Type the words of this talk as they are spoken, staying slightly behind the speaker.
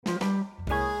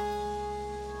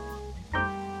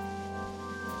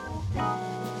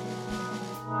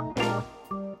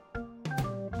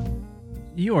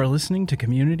You are listening to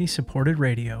community-supported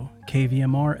radio,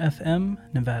 KVMR-FM,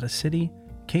 Nevada City,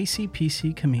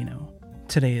 KCPC Camino.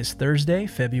 Today is Thursday,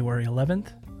 February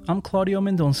 11th. I'm Claudio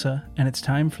Mendonça, and it's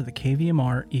time for the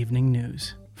KVMR Evening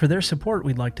News. For their support,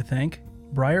 we'd like to thank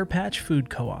Briar Patch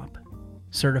Food Co-op,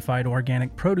 Certified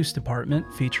Organic Produce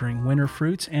Department featuring winter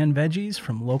fruits and veggies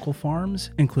from local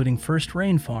farms, including First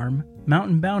Rain Farm,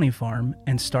 Mountain Bounty Farm,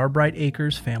 and Starbright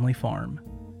Acres Family Farm.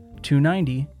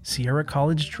 290 Sierra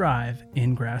College Drive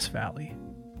in Grass Valley.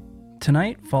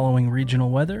 Tonight, following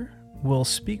regional weather, we'll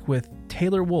speak with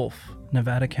Taylor Wolf,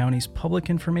 Nevada County's Public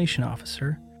Information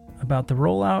Officer, about the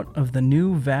rollout of the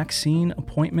new vaccine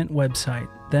appointment website.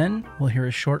 Then, we'll hear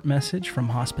a short message from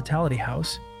Hospitality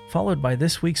House, followed by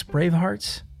this week's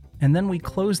Bravehearts, and then we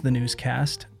close the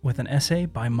newscast with an essay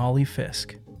by Molly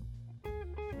Fisk.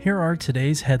 Here are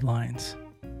today's headlines.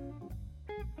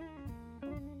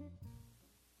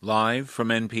 Live from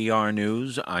NPR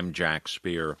News, I'm Jack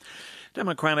Speer.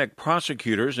 Democratic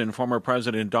prosecutors in former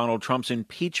President Donald Trump's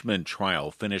impeachment trial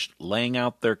finished laying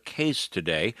out their case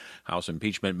today. House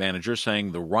impeachment manager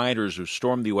saying the rioters who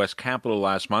stormed the U.S. Capitol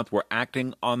last month were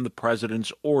acting on the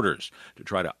president's orders to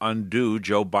try to undo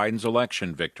Joe Biden's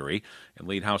election victory. And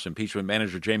lead House impeachment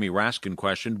manager Jamie Raskin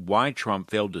questioned why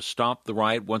Trump failed to stop the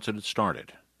riot once it had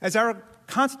started. As our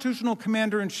constitutional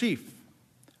commander-in-chief,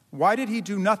 why did he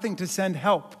do nothing to send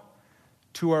help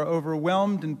to our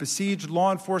overwhelmed and besieged law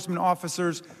enforcement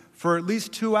officers for at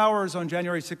least 2 hours on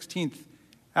January 16th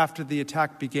after the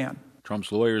attack began?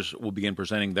 Trump's lawyers will begin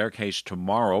presenting their case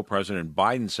tomorrow. President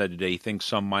Biden said today he thinks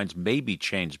some minds may be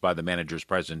changed by the manager's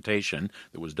presentation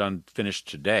that was finished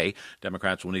today.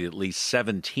 Democrats will need at least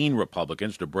 17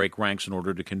 Republicans to break ranks in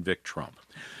order to convict Trump.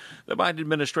 The Biden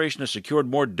administration has secured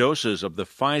more doses of the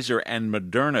Pfizer and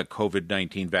Moderna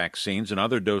COVID-19 vaccines, and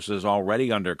other doses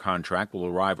already under contract will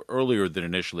arrive earlier than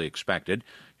initially expected.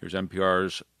 Here's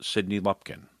NPR's Sydney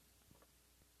Lupkin.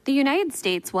 The United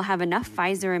States will have enough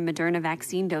Pfizer and Moderna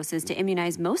vaccine doses to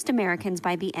immunize most Americans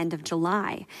by the end of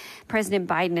July. President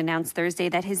Biden announced Thursday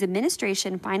that his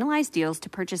administration finalized deals to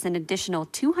purchase an additional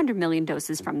 200 million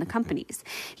doses from the companies.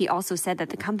 He also said that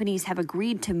the companies have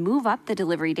agreed to move up the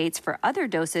delivery dates for other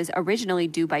doses originally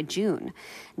due by June.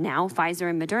 Now, Pfizer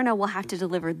and Moderna will have to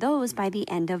deliver those by the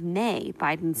end of May,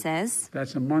 Biden says.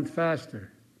 That's a month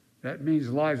faster. That means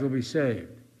lives will be saved.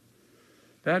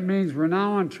 That means we're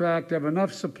now on track to have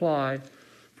enough supply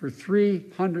for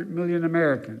 300 million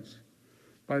Americans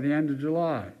by the end of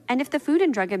July. And if the Food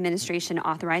and Drug Administration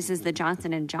authorizes the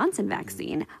Johnson & Johnson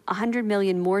vaccine, 100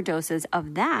 million more doses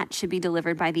of that should be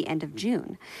delivered by the end of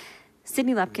June.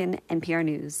 Sydney Lupkin, NPR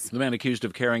News. The man accused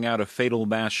of carrying out a fatal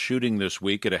mass shooting this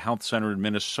week at a health center in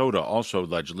Minnesota also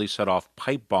allegedly set off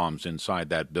pipe bombs inside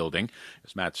that building.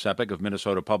 As Matt Sepik of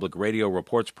Minnesota Public Radio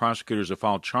reports, prosecutors have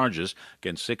filed charges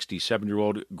against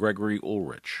 67-year-old Gregory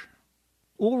Ulrich.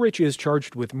 Ulrich is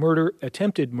charged with murder,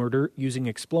 attempted murder, using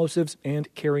explosives,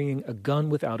 and carrying a gun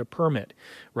without a permit.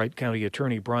 Wright County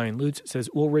Attorney Brian Lutz says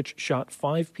Ulrich shot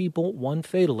 5 people, 1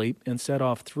 fatally, and set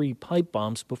off 3 pipe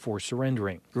bombs before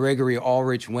surrendering. Gregory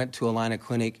Ulrich went to Allina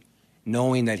Clinic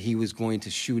knowing that he was going to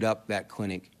shoot up that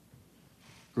clinic.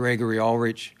 Gregory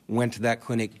Ulrich went to that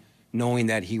clinic knowing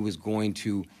that he was going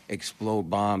to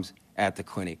explode bombs at the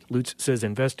clinic. Lutz says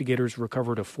investigators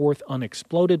recovered a 4th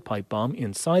unexploded pipe bomb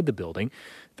inside the building.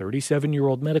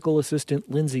 37-year-old medical assistant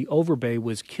Lindsay Overbay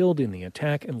was killed in the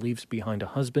attack and leaves behind a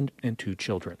husband and 2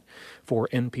 children. For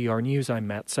NPR News, I'm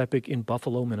Matt Sepik in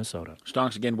Buffalo, Minnesota.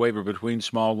 Stocks again wavered between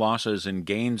small losses and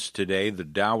gains today. The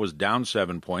Dow was down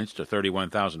 7 points to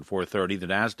 31,430. The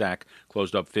Nasdaq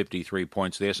closed up 53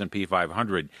 points. The S&P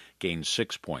 500 gained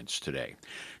 6 points today.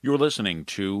 You're listening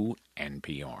to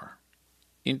NPR.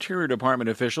 Interior Department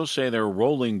officials say they're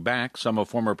rolling back some of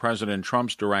former President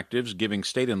Trump's directives, giving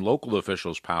state and local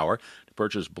officials power to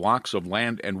purchase blocks of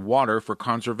land and water for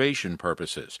conservation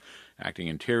purposes. Acting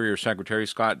Interior Secretary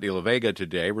Scott De La Vega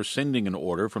today rescinding an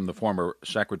order from the former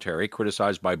secretary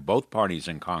criticized by both parties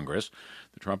in Congress.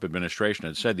 The Trump administration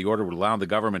had said the order would allow the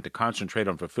government to concentrate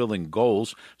on fulfilling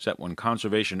goals set when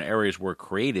conservation areas were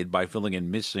created by filling in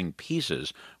missing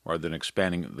pieces rather than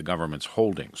expanding the government's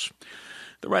holdings.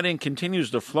 The red ink continues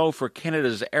to flow for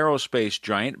Canada's aerospace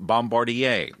giant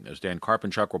Bombardier. As Dan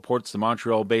Karpenchuk reports, the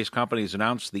Montreal-based company has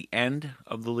announced the end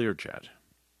of the Learjet.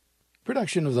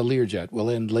 Production of the Learjet will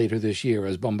end later this year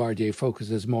as Bombardier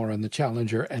focuses more on the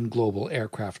Challenger and Global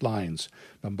aircraft lines.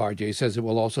 Bombardier says it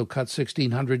will also cut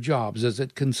 1,600 jobs as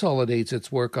it consolidates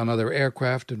its work on other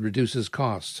aircraft and reduces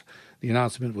costs. The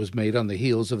announcement was made on the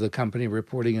heels of the company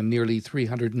reporting a nearly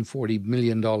 $340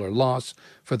 million loss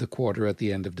for the quarter at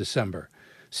the end of December.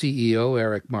 CEO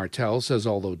Eric Martel says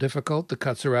although difficult, the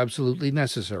cuts are absolutely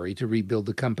necessary to rebuild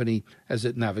the company as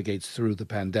it navigates through the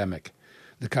pandemic.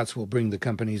 The cuts will bring the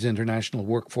company's international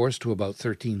workforce to about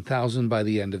 13,000 by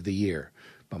the end of the year.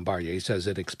 Bombardier says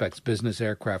it expects business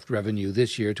aircraft revenue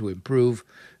this year to improve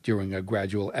during a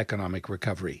gradual economic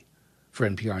recovery. For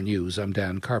NPR News, I'm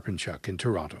Dan Karpenchuk in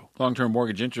Toronto. Long-term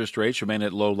mortgage interest rates remain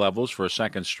at low levels for a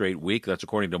second straight week. That's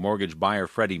according to mortgage buyer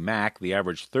Freddie Mac. The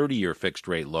average 30-year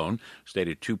fixed-rate loan stayed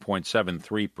at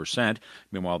 2.73%.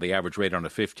 Meanwhile, the average rate on a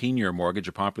 15-year mortgage,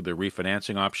 a popular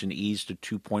refinancing option, eased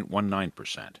to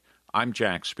 2.19%. I'm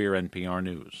Jack Spear, NPR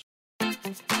News.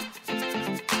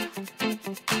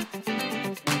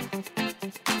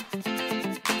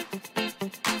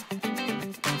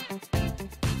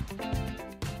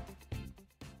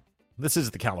 This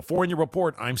is the California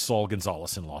Report. I'm Saul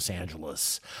Gonzalez in Los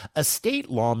Angeles. A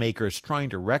state lawmaker is trying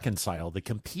to reconcile the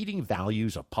competing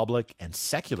values of public and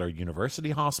secular university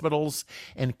hospitals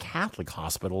and Catholic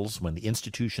hospitals when the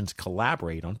institutions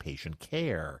collaborate on patient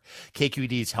care.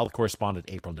 KQED's health correspondent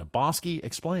April Naboski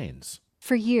explains.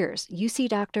 For years, UC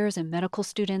doctors and medical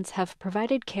students have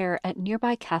provided care at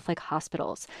nearby Catholic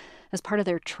hospitals as part of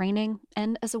their training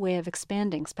and as a way of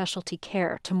expanding specialty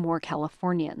care to more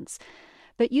Californians.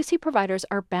 But UC providers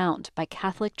are bound by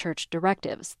Catholic Church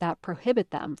directives that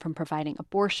prohibit them from providing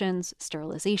abortions,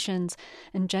 sterilizations,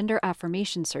 and gender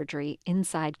affirmation surgery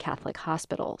inside Catholic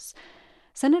hospitals.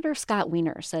 Senator Scott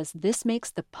Wiener says this makes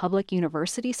the public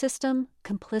university system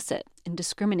complicit in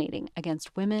discriminating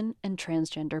against women and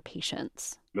transgender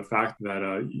patients. The fact that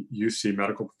a UC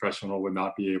medical professional would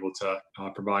not be able to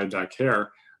provide that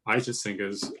care, I just think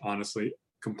is honestly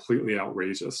completely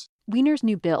outrageous. Wiener's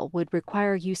new bill would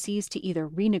require UCs to either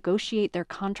renegotiate their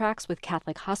contracts with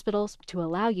Catholic hospitals to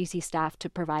allow UC staff to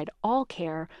provide all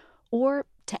care or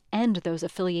to end those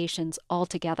affiliations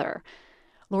altogether.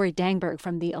 Lori Dangberg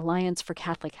from the Alliance for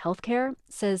Catholic Healthcare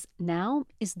says now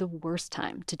is the worst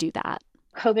time to do that.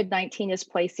 COVID-19 is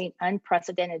placing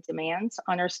unprecedented demands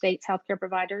on our state's healthcare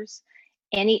providers.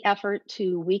 Any effort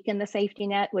to weaken the safety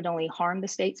net would only harm the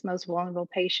state's most vulnerable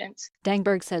patients.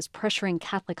 Dangberg says pressuring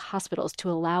Catholic hospitals to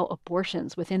allow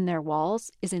abortions within their walls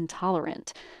is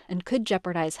intolerant and could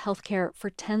jeopardize healthcare for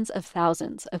tens of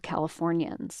thousands of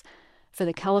Californians. For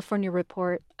the California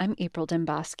Report, I'm April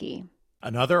Demboski.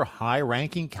 Another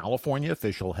high-ranking California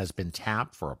official has been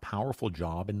tapped for a powerful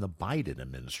job in the Biden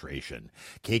administration.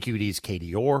 KQED's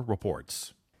Katie Orr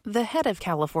reports. The head of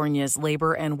California's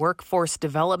Labor and Workforce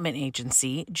Development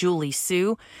Agency, Julie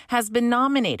Su, has been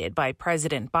nominated by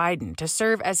President Biden to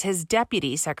serve as his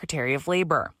Deputy Secretary of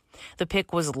Labor. The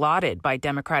pick was lauded by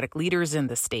Democratic leaders in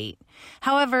the state.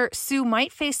 However, Su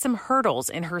might face some hurdles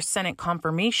in her Senate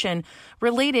confirmation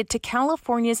related to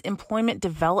California's Employment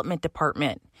Development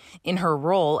Department. In her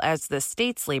role as the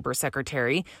state's labor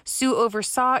secretary, Su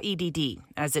oversaw EDD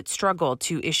as it struggled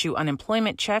to issue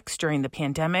unemployment checks during the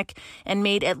pandemic and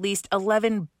made at least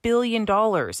 $11 billion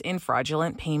in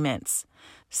fraudulent payments.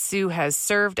 Su has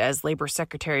served as labor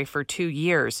secretary for 2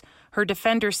 years. Her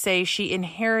defenders say she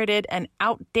inherited an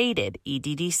outdated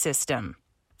EDD system.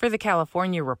 For the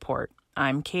California Report,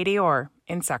 I'm Katie Orr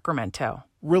in Sacramento.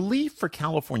 Relief for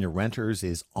California renters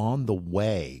is on the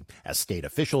way as state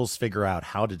officials figure out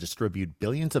how to distribute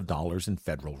billions of dollars in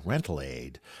federal rental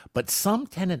aid. But some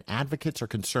tenant advocates are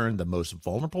concerned the most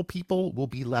vulnerable people will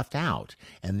be left out,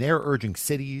 and they're urging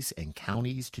cities and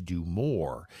counties to do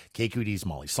more. KQED's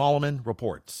Molly Solomon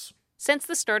reports. Since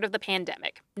the start of the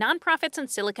pandemic, nonprofits in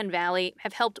Silicon Valley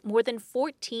have helped more than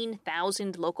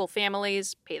 14,000 local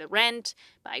families pay the rent,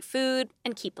 buy food,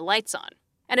 and keep the lights on.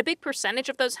 And a big percentage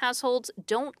of those households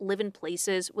don't live in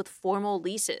places with formal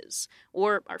leases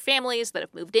or are families that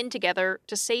have moved in together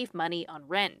to save money on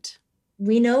rent.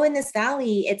 We know in this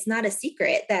valley, it's not a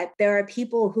secret that there are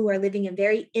people who are living in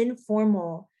very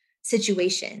informal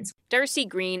situations. Darcy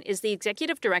Green is the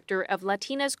executive director of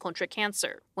Latinas Contra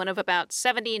Cancer, one of about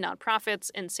 70 nonprofits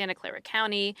in Santa Clara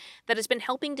County that has been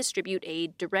helping distribute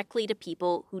aid directly to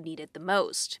people who need it the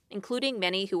most, including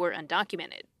many who are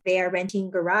undocumented. They are renting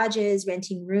garages,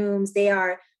 renting rooms. They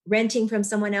are renting from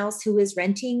someone else who is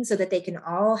renting so that they can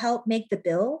all help make the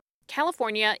bill.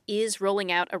 California is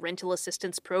rolling out a rental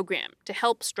assistance program to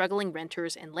help struggling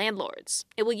renters and landlords.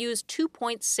 It will use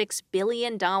 $2.6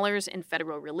 billion in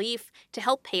federal relief to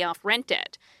help pay off rent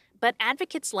debt. But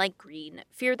advocates like Green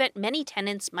fear that many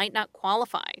tenants might not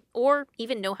qualify or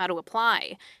even know how to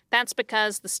apply. That's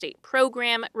because the state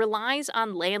program relies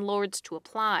on landlords to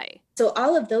apply. So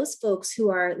all of those folks who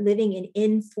are living in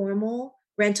informal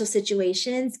rental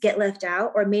situations get left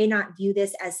out or may not view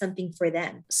this as something for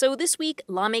them. So this week,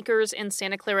 lawmakers in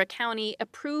Santa Clara County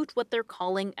approved what they're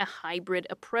calling a hybrid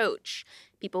approach.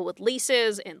 People with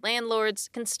leases and landlords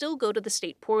can still go to the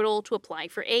state portal to apply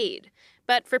for aid.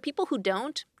 But for people who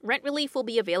don't, rent relief will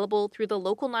be available through the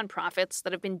local nonprofits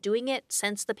that have been doing it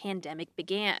since the pandemic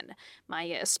began.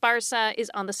 Maya Esparza is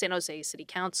on the San Jose City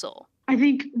Council. I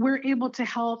think we're able to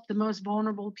help the most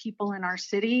vulnerable people in our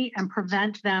city and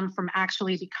prevent them from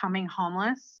actually becoming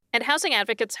homeless. And housing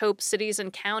advocates hope cities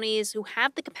and counties who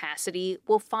have the capacity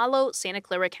will follow Santa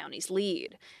Clara County's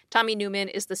lead. Tommy Newman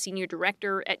is the senior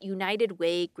director at United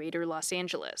Way Greater Los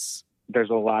Angeles. There's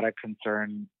a lot of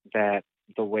concern that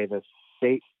the way the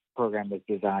state program is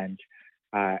designed,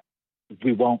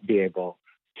 we won't be able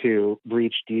to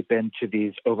reach deep into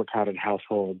these overcrowded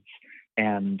households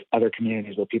and other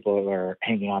communities where people are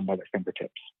hanging on by their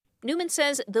fingertips. Newman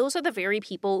says those are the very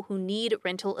people who need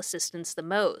rental assistance the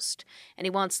most, and he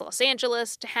wants Los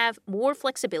Angeles to have more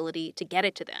flexibility to get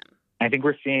it to them. I think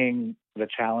we're seeing the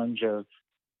challenge of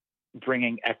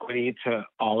bringing equity to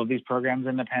all of these programs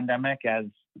in the pandemic as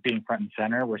being front and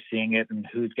center. We're seeing it in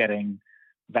who's getting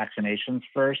vaccinations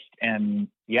first, and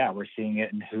we're seeing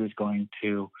it in who's going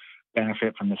to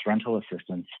benefit from this rental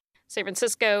assistance. San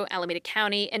Francisco, Alameda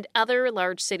County, and other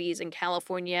large cities in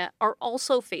California are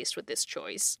also faced with this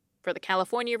choice. For the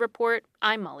California Report,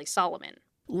 I'm Molly Solomon.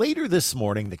 Later this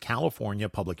morning, the California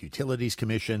Public Utilities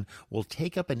Commission will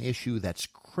take up an issue that's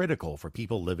critical for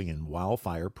people living in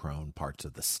wildfire-prone parts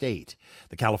of the state.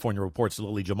 The California Report's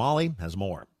Lily Jamali has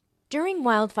more. During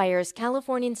wildfires,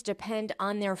 Californians depend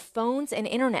on their phones and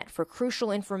internet for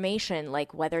crucial information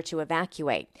like whether to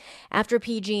evacuate. After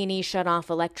PG&E shut off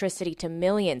electricity to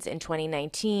millions in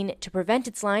 2019 to prevent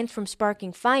its lines from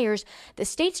sparking fires, the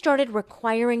state started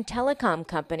requiring telecom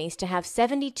companies to have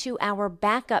 72-hour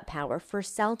backup power for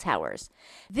cell towers.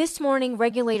 This morning,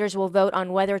 regulators will vote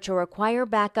on whether to require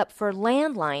backup for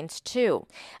landlines, too.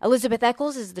 Elizabeth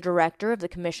Eccles is the director of the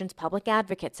Commission's Public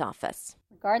Advocates Office.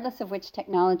 Regardless of which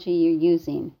technology you're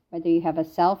using, whether you have a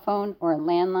cell phone or a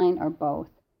landline or both,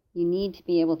 you need to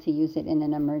be able to use it in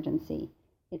an emergency.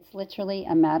 It's literally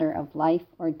a matter of life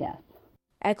or death.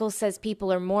 Eccles says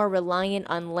people are more reliant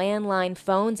on landline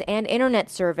phones and internet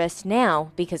service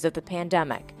now because of the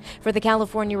pandemic. For the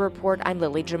California Report, I'm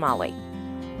Lily Jamali.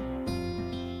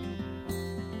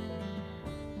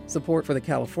 Support for the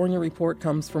California Report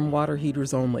comes from Water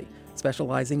Heaters Only,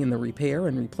 specializing in the repair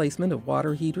and replacement of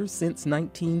water heaters since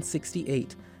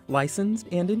 1968. Licensed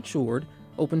and insured,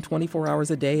 open 24 hours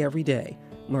a day every day.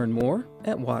 Learn more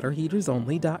at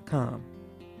waterheatersonly.com.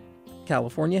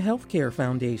 California Healthcare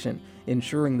Foundation,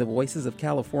 ensuring the voices of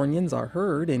Californians are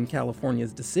heard in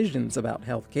California's decisions about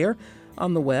healthcare,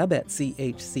 on the web at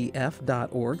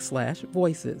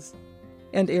chcf.org/voices.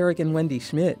 And Eric and Wendy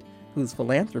Schmidt, whose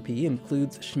philanthropy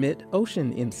includes Schmidt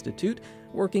Ocean Institute,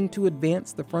 working to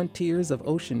advance the frontiers of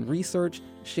ocean research,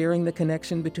 sharing the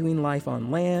connection between life on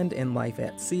land and life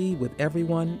at sea with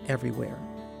everyone, everywhere.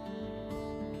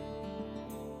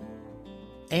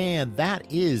 And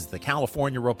that is the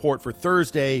California Report for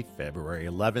Thursday, February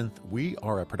 11th. We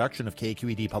are a production of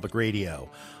KQED Public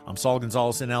Radio. I'm Saul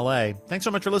Gonzalez in LA. Thanks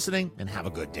so much for listening, and have a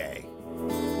good day.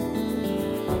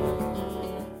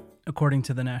 According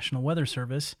to the National Weather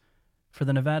Service, for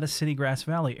the Nevada City Grass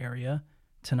Valley area,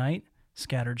 tonight,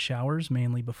 scattered showers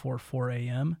mainly before 4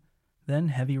 a.m., then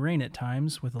heavy rain at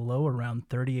times with a low around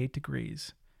 38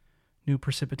 degrees. New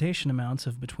precipitation amounts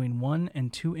of between 1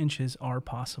 and 2 inches are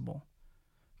possible.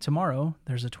 Tomorrow,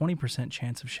 there's a 20%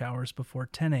 chance of showers before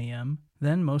 10 a.m.,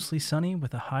 then mostly sunny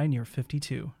with a high near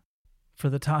 52. For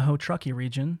the Tahoe-Truckee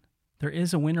region, there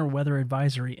is a winter weather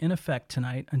advisory in effect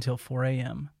tonight until 4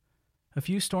 a.m. A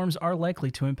few storms are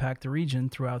likely to impact the region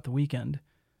throughout the weekend.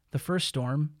 The first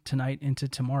storm, tonight into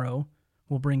tomorrow,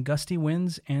 will bring gusty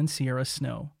winds and Sierra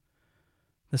snow.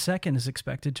 The second is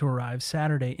expected to arrive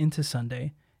Saturday into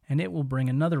Sunday, and it will bring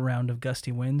another round of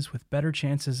gusty winds with better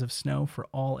chances of snow for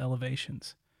all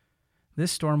elevations.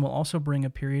 This storm will also bring a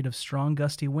period of strong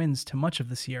gusty winds to much of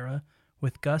the Sierra,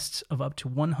 with gusts of up to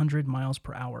 100 miles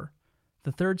per hour.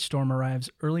 The third storm arrives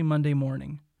early Monday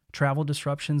morning. Travel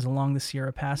disruptions along the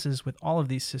Sierra passes with all of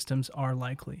these systems are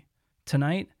likely.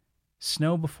 Tonight,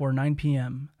 snow before 9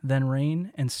 p.m., then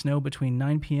rain and snow between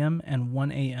 9 p.m. and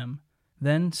 1 a.m.,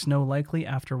 then snow likely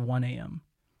after 1 a.m.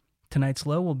 Tonight's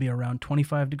low will be around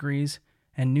 25 degrees,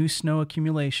 and new snow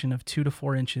accumulation of 2 to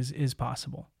 4 inches is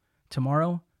possible.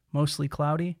 Tomorrow, mostly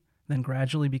cloudy, then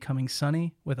gradually becoming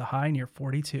sunny with a high near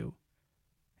 42.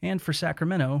 And for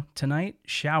Sacramento, tonight,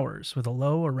 showers with a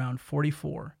low around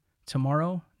 44.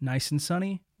 Tomorrow, nice and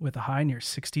sunny with a high near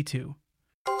 62.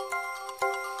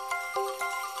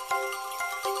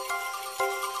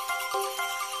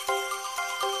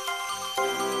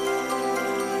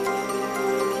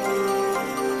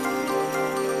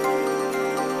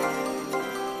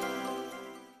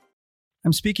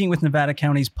 I'm speaking with Nevada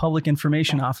County's Public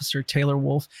Information Officer, Taylor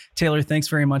Wolf. Taylor, thanks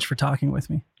very much for talking with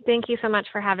me. Thank you so much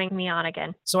for having me on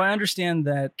again. So I understand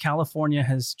that California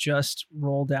has just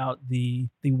rolled out the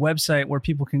website where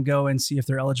people can go and see if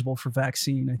they're eligible for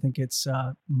vaccine. I think it's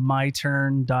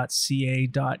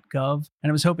myturn.ca.gov. And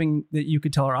I was hoping that you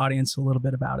could tell our audience a little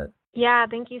bit about it. Yeah,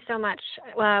 thank you so much.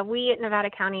 We at Nevada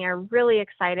County are really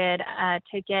excited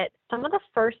to get some of the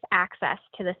first access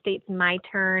to the state's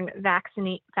MyTurn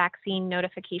vaccine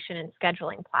notification and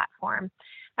scheduling platform.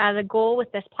 The goal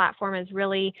with this platform is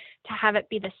really to have it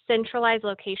be the centralized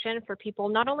location for people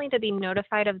not only to be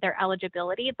notified of their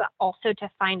eligibility, but also to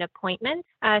find appointments.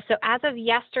 So as of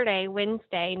yesterday,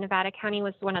 Wednesday, Nevada County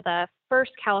was one of the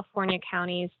first California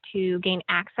counties to gain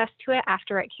access to it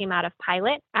after it came out of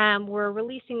pilot. We're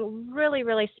releasing really,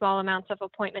 really small amounts of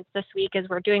appointments this week as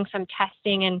we're doing some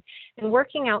testing and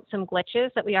working out some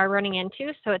glitches that we are running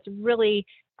into. So it's really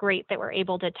great that we're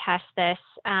able to test this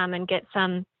and get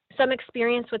some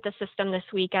experience with the system this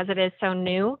week as it is so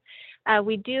new.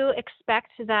 We do expect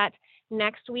that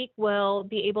next week we'll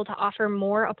be able to offer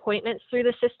more appointments through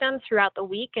the system throughout the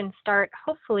week and start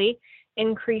hopefully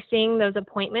increasing those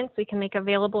appointments we can make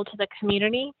available to the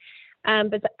community.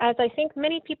 But as I think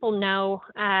many people know,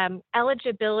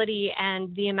 eligibility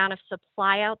and the amount of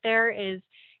supply out there is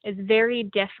very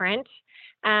different.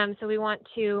 So we want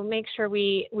to make sure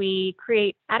we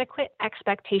create adequate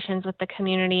expectations with the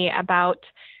community about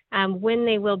when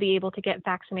they will be able to get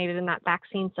vaccinated in that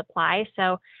vaccine supply.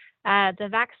 So the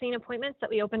vaccine appointments that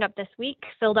we opened up this week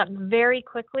filled up very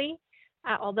quickly.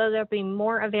 Although there'll be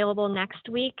more available next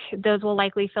week, those will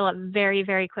likely fill up very,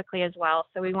 very quickly as well.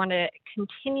 So we want to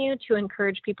continue to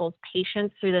encourage people's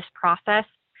patience through this process.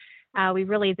 We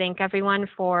really thank everyone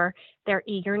for their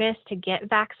eagerness to get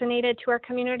vaccinated to our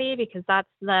community, because that's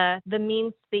the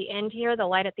means to the end here, the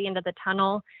light at the end of the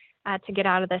tunnel to get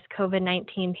out of this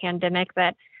COVID-19 pandemic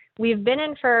that we've been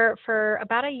in for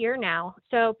about a year now.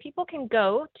 So people can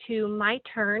go to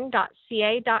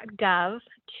myturn.ca.gov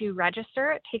to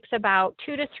register. It takes about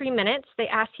 2 to 3 minutes. They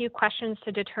ask you questions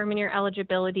to determine your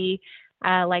eligibility,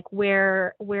 like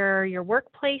where your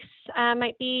workplace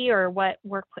might be or what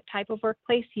type of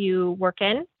workplace you work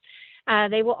in.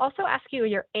 They will also ask you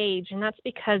your age, and that's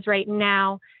because right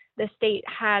now the state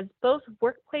has both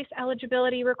workplace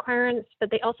eligibility requirements,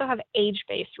 but they also have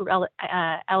age-based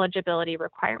eligibility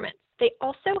requirements. They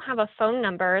also have a phone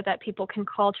number that people can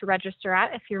call to register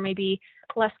at if you're maybe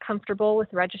less comfortable with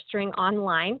registering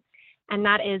online, and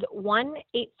that is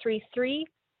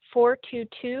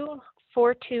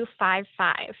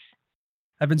 1-833-422-4255.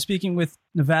 I've been speaking with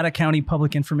Nevada County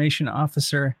Public Information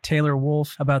Officer Taylor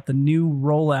Wolf about the new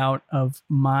rollout of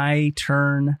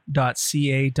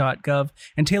myturn.ca.gov.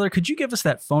 And Taylor, could you give us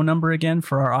that phone number again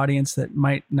for our audience that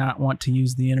might not want to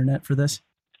use the internet for this?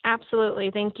 Absolutely.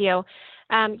 Thank you.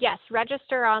 Yes,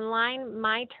 register online,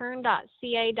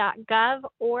 myturn.ca.gov,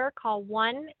 or call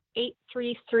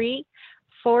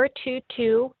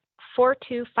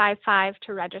 1-833-422-4255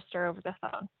 to register over the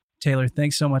phone. Taylor,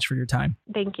 thanks so much for your time.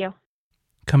 Thank you.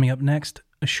 Coming up next,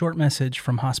 a short message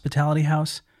from Hospitality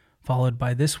House, followed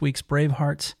by this week's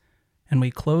Bravehearts, and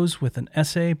we close with an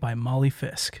essay by Molly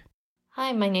Fisk.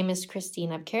 Hi, my name is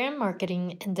Christine. I'm Care and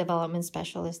Marketing and Development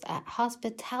Specialist at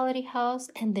Hospitality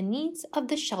House, and the needs of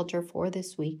the shelter for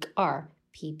this week are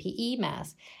PPE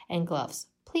masks and gloves.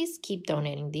 Please keep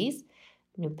donating these.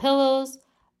 New pillows,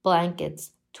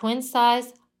 blankets, twin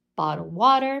size, bottled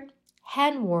water,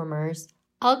 hand warmers,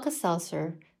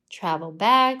 Alka-Seltzer, travel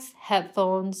bags,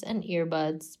 headphones and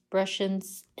earbuds,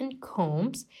 brushes and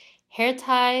combs, hair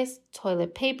ties,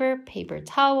 toilet paper, paper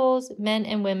towels, men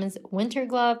and women's winter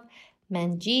glove,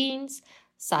 men jeans,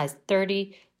 size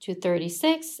 30 to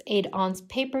 36, 8-ounce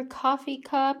paper coffee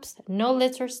cups, no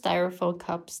lids or styrofoam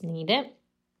cups needed,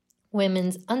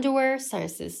 women's underwear,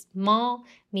 sizes small,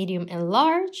 medium, and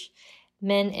large,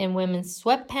 men and women's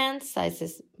sweatpants,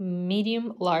 sizes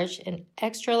medium, large, and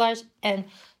extra large, and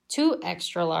 2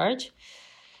 extra large,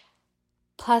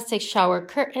 plastic shower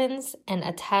curtains and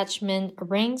attachment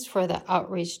rings for the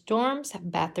outreach dorms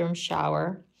bathroom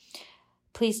shower.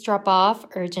 Please drop off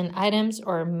urgent items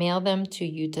or mail them to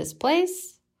Utah's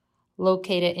Place,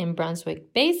 located in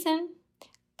Brunswick Basin,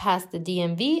 past the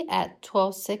DMV at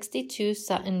 1262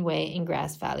 Sutton Way in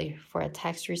Grass Valley. For a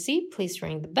text receipt, please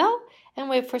ring the bell and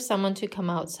wait for someone to come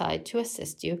outside to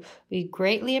assist you. We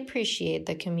greatly appreciate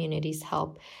the community's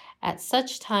help at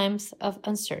such times of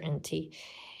uncertainty.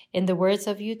 In the words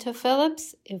of Utah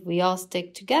Phillips, if we all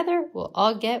stick together, we'll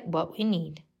all get what we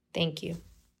need. Thank you.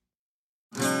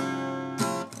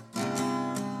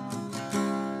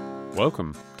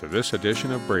 Welcome to this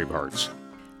edition of Bravehearts.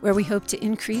 where we hope to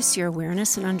increase your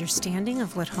awareness and understanding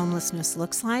of what homelessness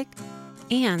looks like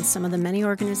and some of the many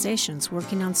organizations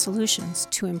working on solutions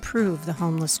to improve the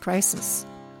homeless crisis.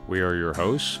 We are your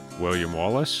hosts, William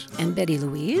Wallace and Betty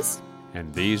Louise,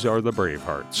 and these are the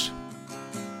Bravehearts.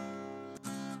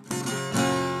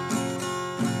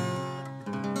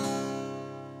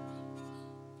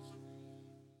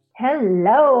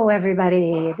 Hello,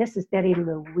 everybody. This is Betty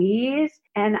Louise,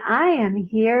 and I am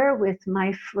here with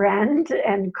my friend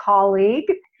and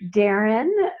colleague, Darren,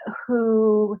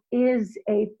 who is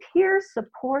a peer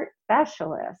support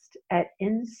specialist at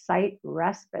Insight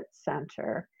Respite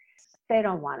Center. They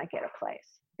don't want to get a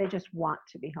place. They just want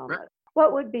to be homeless.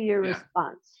 What would be your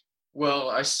response?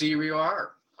 Well, I see where you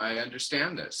are. I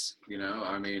understand this,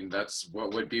 that's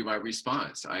what would be my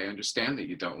response. I understand that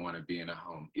you don't want to be in a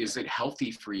home. Is it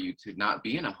healthy for you to not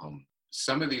be in a home?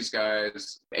 Some of these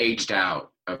guys aged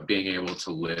out of being able to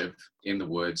live in the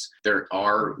woods. There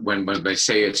are, when they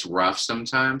say it's rough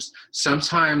sometimes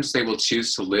they will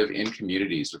choose to live in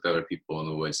communities with other people in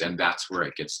the woods, and that's where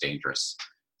it gets dangerous.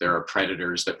 There are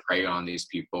predators that prey on these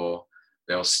people.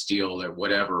 They'll steal their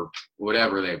whatever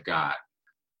they've got.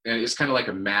 And it's kind of like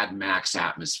a Mad Max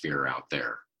atmosphere out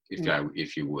there,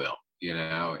 if you will.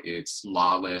 It's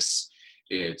lawless.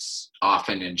 It's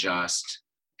often unjust.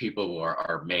 People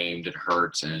are maimed and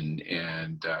hurt, and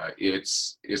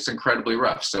it's incredibly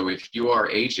rough. So if you are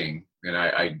aging, and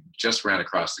I just ran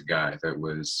across a guy that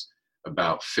was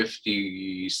about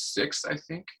 56, I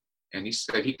think, and he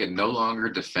said he can no longer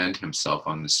defend himself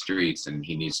on the streets, and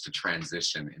he needs to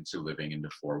transition into living into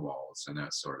four walls and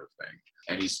that sort of thing.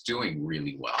 And he's doing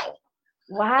really well.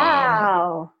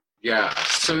 Wow. Yeah.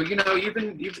 So,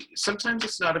 even sometimes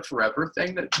it's not a forever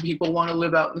thing that people want to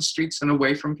live out in the streets and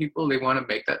away from people. They want to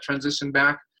make that transition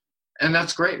back. And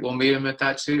that's great. We'll meet them at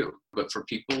that too. But for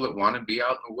people that want to be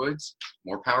out in the woods,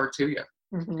 more power to you,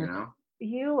 Mm-hmm.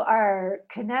 You are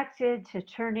connected to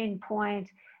Turning Point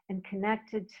and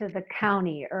connected to the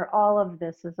county, or all of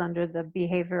this is under the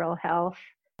behavioral health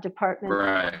department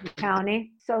of the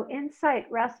county. So Insight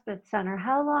Respite Center,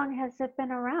 how long has it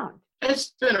been around?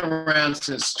 It's been around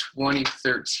since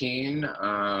 2013.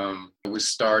 It was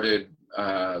started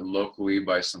locally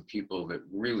by some people that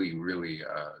really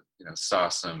saw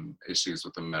some issues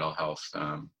with the mental health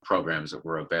programs that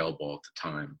were available at the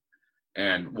time,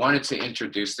 and wanted to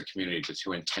introduce the community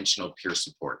to intentional peer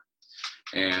support.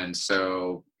 And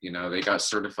so, they got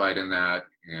certified in that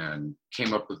and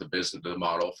came up with the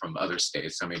model from other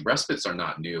states. I mean, respites are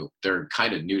not new. They're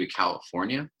kind of new to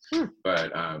California,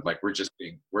 but we're just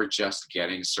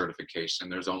getting certification.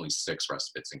 There's only 6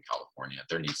 respites in California.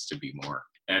 There needs to be more.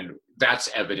 And that's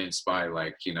evidenced by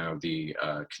the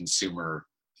consumer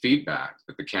feedback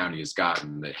that the county has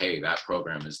gotten that, hey, that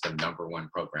program is the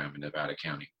 #1 program in Nevada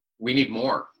County. We need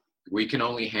more. We can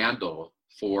only handle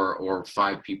 4 or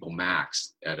 5 people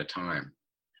max at a time.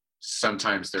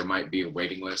 Sometimes there might be a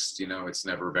waiting list, it's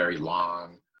never very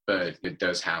long, but it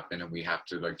does happen and we have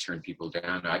to turn people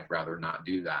down. I'd rather not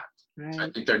do that. Right. I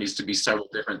think there needs to be several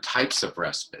different types of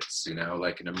respites,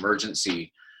 like an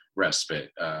emergency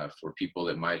respite for people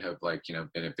that might have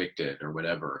been evicted or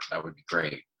whatever. That would be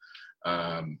great.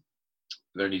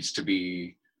 There needs to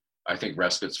be, I think,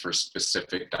 respites for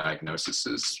specific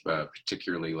diagnoses,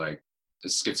 particularly like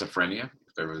schizophrenia.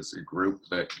 If there was a group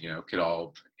that could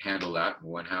all handle that in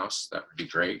one house, that would be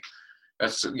great.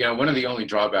 That's one of the only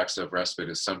drawbacks of respite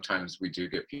is sometimes we do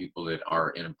get people that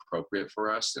are inappropriate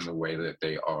for us in the way that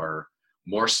they are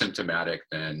more symptomatic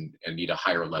and need a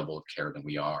higher level of care than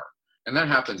we are. And that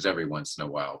happens every once in a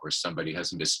while where somebody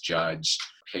has misjudged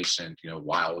a patient,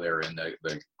 while they're in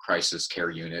the crisis care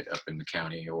unit up in the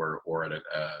county or at a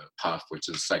PUF, which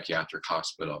is a psychiatric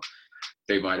hospital.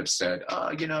 They might have said,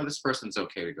 this person's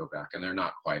okay to go back, and they're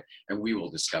not quite, and we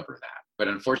will discover that. But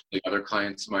unfortunately, other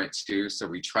clients might too, so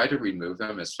we try to remove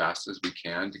them as fast as we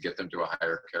can to get them to a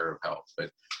higher care of health. But,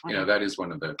 that is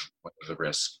one of the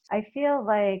risks. I feel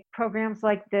like programs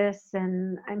like this,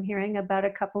 and I'm hearing about a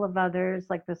couple of others,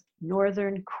 like this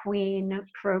Northern Queen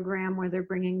program where they're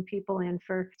bringing people in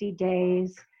for 50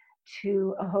 days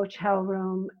to a hotel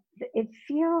room. It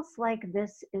feels like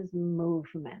this is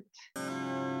movement.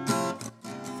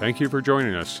 Thank you for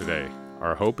joining us today.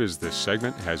 Our hope is this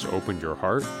segment has opened your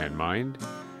heart and mind.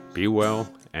 Be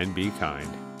well and be kind.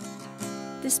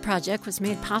 This project was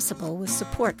made possible with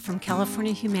support from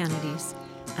California Humanities,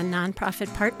 a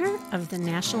nonprofit partner of the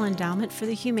National Endowment for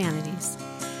the Humanities.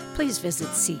 Please visit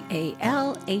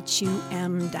calhum.org.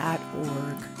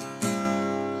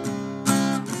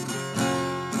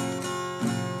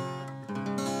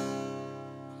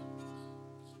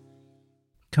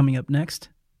 Coming up next,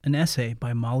 an essay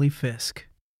by Molly Fisk.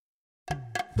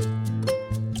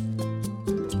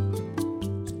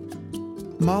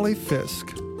 Molly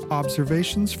Fisk,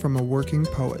 Observations from a Working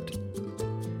Poet.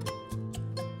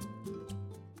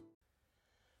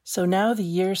 So now the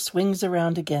year swings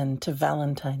around again to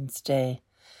Valentine's Day,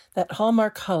 that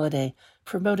hallmark holiday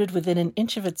promoted within an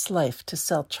inch of its life to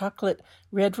sell chocolate,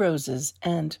 red roses,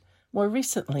 and, more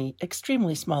recently,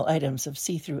 extremely small items of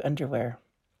see-through underwear.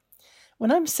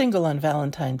 When I'm single on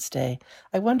Valentine's Day,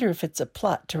 I wonder if it's a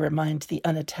plot to remind the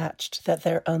unattached that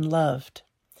they're unloved.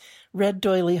 Red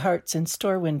doily hearts in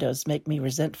store windows make me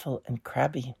resentful and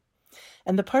crabby.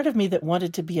 And the part of me that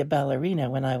wanted to be a ballerina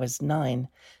when I was 9,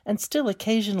 and still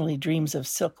occasionally dreams of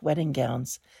silk wedding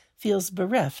gowns, feels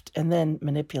bereft and then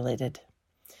manipulated.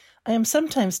 I am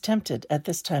sometimes tempted at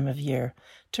this time of year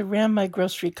to ram my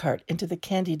grocery cart into the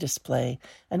candy display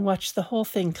and watch the whole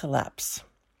thing collapse.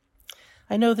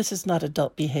 I know this is not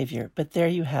adult behavior, but there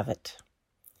you have it.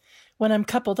 When I'm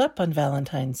coupled up on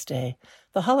Valentine's Day,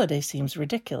 the holiday seems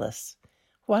ridiculous.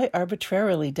 Why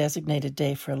arbitrarily designate a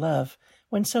day for love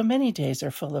when so many days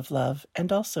are full of love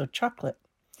and also chocolate?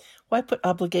 Why put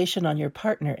obligation on your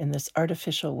partner in this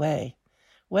artificial way?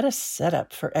 What a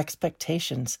setup for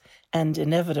expectations and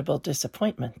inevitable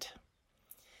disappointment.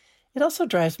 It also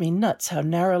drives me nuts how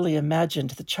narrowly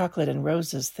imagined the chocolate and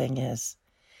roses thing is.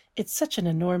 It's such an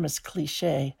enormous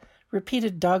cliché,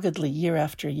 repeated doggedly year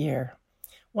after year.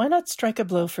 Why not strike a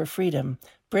blow for freedom,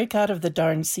 break out of the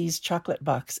darn C's chocolate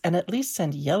box, and at least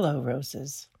send yellow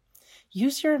roses?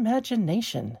 Use your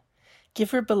imagination.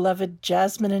 Give her beloved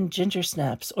jasmine and ginger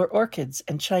snaps, or orchids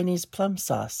and Chinese plum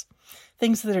sauce,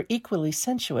 things that are equally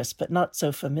sensuous but not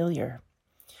so familiar.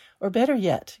 Or better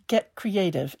yet, get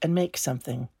creative and make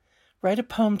something. Write a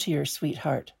poem to your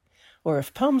sweetheart. Or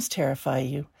if poems terrify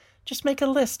you, just make a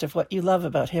list of what you love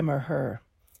about him or her.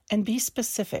 And be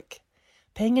specific.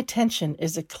 Paying attention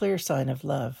is a clear sign of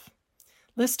love.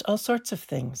 List all sorts of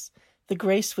things. The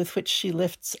grace with which she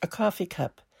lifts a coffee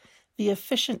cup, the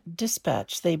efficient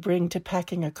dispatch they bring to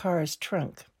packing a car's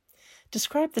trunk.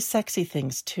 Describe the sexy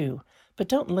things, too, but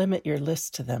don't limit your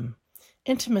list to them.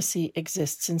 Intimacy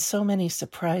exists in so many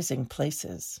surprising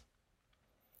places.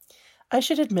 I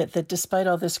should admit that despite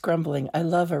all this grumbling, I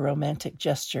love a romantic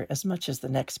gesture as much as the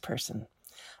next person.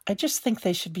 I just think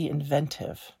they should be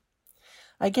inventive.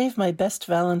 I gave my best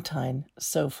Valentine,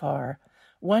 so far,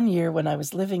 one year when I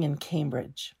was living in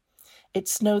Cambridge. It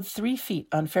snowed 3 feet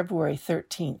on February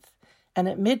 13th, and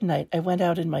at midnight I went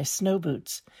out in my snow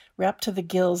boots, wrapped to the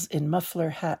gills in muffler,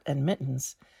 hat, and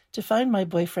mittens, to find my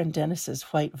boyfriend Dennis's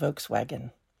white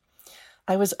Volkswagen.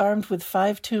 I was armed with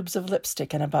 5 tubes of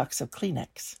lipstick and a box of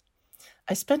Kleenex.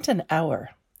 I spent an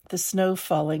hour, the snow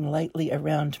falling lightly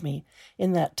around me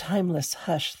in that timeless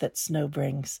hush that snow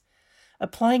brings,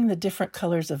 applying the different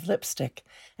colors of lipstick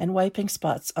and wiping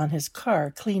spots on his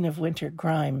car clean of winter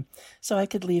grime so I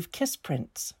could leave kiss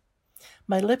prints.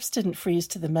 My lips didn't freeze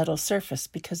to the metal surface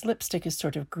because lipstick is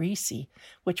sort of greasy,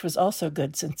 which was also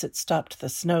good since it stopped the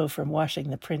snow from washing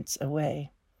the prints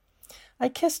away. I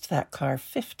kissed that car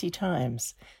 50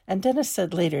 times, and Dennis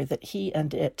said later that he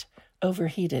and it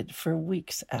overheated for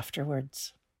weeks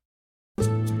afterwards.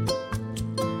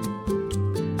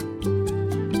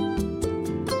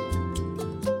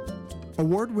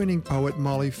 Award-winning poet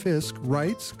Molly Fisk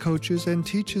writes, coaches, and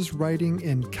teaches writing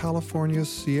in California's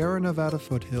Sierra Nevada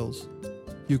foothills.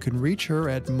 You can reach her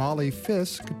at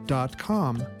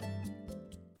mollyfisk.com.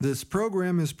 This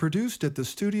program is produced at the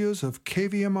studios of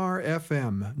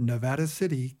KVMR-FM, Nevada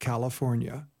City,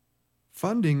 California.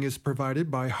 Funding is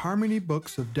provided by Harmony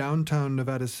Books of downtown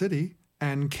Nevada City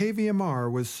and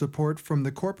KVMR with support from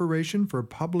the Corporation for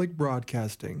Public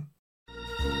Broadcasting.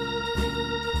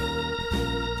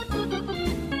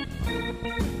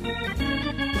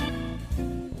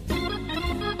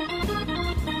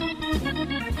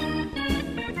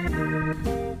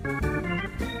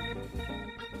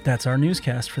 That's our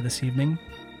newscast for this evening.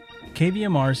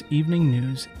 KVMR's Evening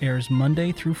News airs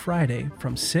Monday through Friday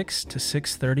from 6 to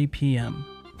 6:30 p.m.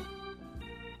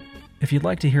 If you'd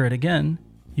like to hear it again,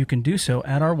 you can do so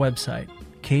at our website,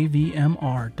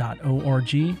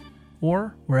 kvmr.org,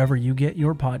 or wherever you get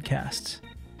your podcasts.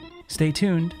 Stay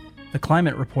tuned. The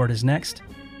Climate Report is next,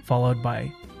 followed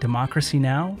by Democracy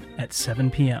Now! At 7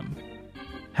 p.m.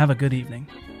 Have a good evening.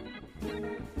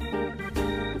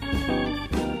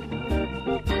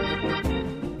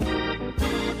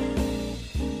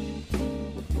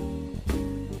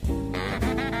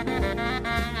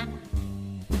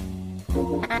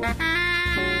 Thank you.